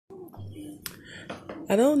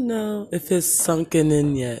I don't know if it's sunken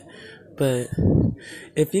in yet, but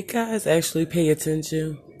if you guys actually pay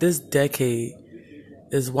attention, this decade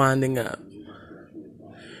is winding up.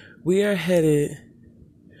 We are headed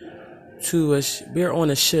we're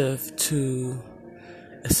on a shift to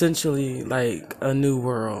essentially like a new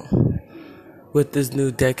world with this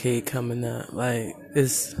new decade coming up. Like,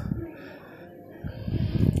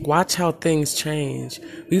 watch how things change.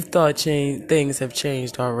 We've thought things have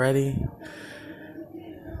changed already.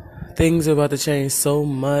 Things are about to change so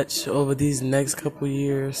much over these next couple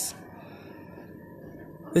years.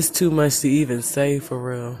 It's too much to even say for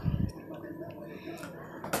real.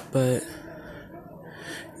 But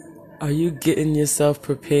are you getting yourself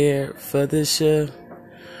prepared for this shift?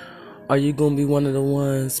 Are you going to be one of the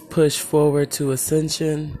ones pushed forward to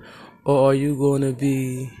ascension? Or are you going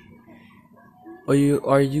to are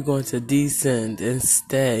you going to descend and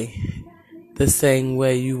stay the same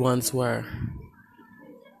way you once were?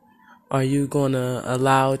 Are you going to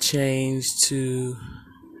allow change to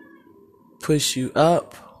push you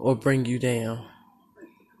up or bring you down?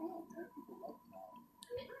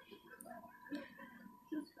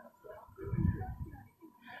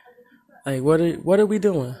 Like, what are we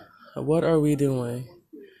doing? What are we doing?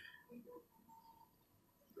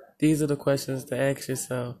 These are the questions to ask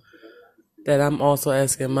yourself that I'm also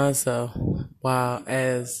asking myself while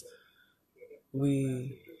as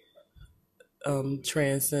we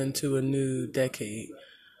transcend to a new decade.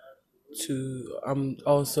 I'm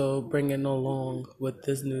also bringing along with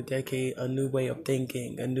this new decade a new way of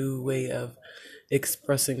thinking, a new way of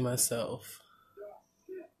expressing myself.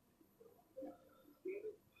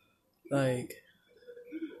 Like,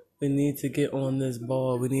 we need to get on this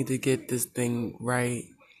ball. We need to get this thing right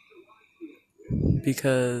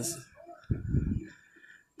because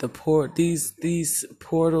these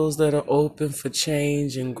portals that are open for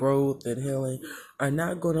change and growth and healing are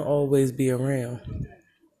not going to always be around.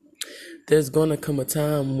 There's going to come a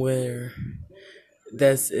time where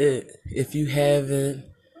that's it. If you haven't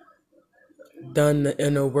done the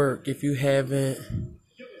inner work, if you haven't,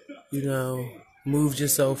 moved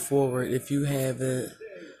yourself forward, if you haven't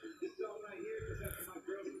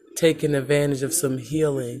taken advantage of some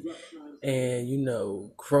healing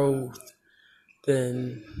and, growth,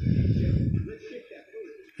 then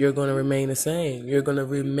you're going to remain the same. You're going to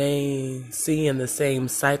remain seeing the same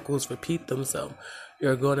cycles repeat themselves.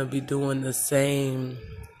 You're going to be doing the same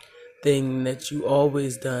thing that you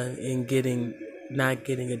always done and not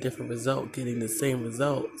getting a different result, getting the same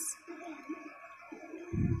results.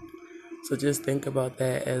 So just think about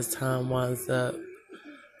that as time winds up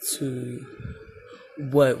to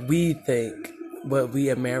what we think, what we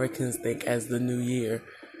Americans think as the new year,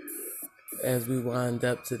 as we wind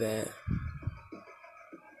up to that.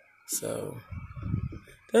 So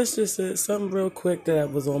that's just it. Something real quick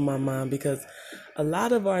that was on my mind because a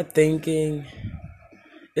lot of our thinking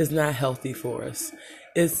is not healthy for us.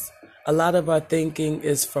 A lot of our thinking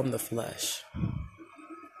is from the flesh.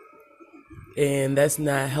 And that's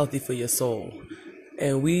not healthy for your soul.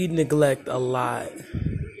 And we neglect a lot.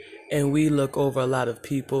 And we look over a lot of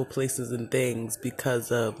people, places, and things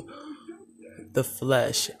because of the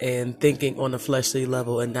flesh and thinking on a fleshly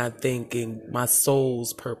level and not thinking my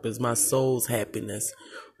soul's purpose, my soul's happiness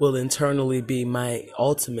will internally be my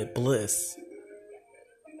ultimate bliss.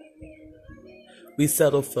 We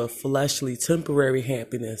settle for fleshly, temporary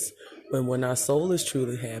happiness when our soul is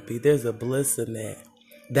truly happy, there's a bliss in that.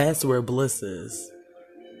 That's where bliss is.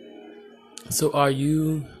 So are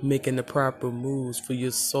you making the proper moves for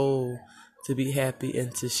your soul to be happy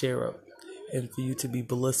and to share up and for you to be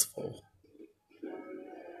blissful?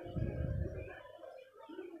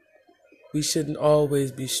 We shouldn't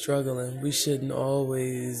always be struggling. We shouldn't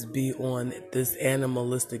always be on this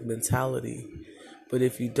animalistic mentality. But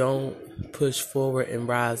if you don't push forward and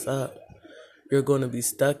rise up, you're going to be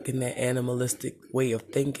stuck in that animalistic way of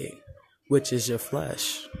thinking, which is your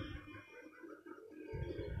flesh.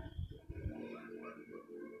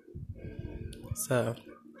 So,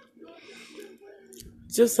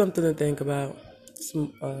 just something to think about.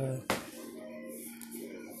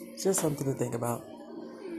 Just something to think about.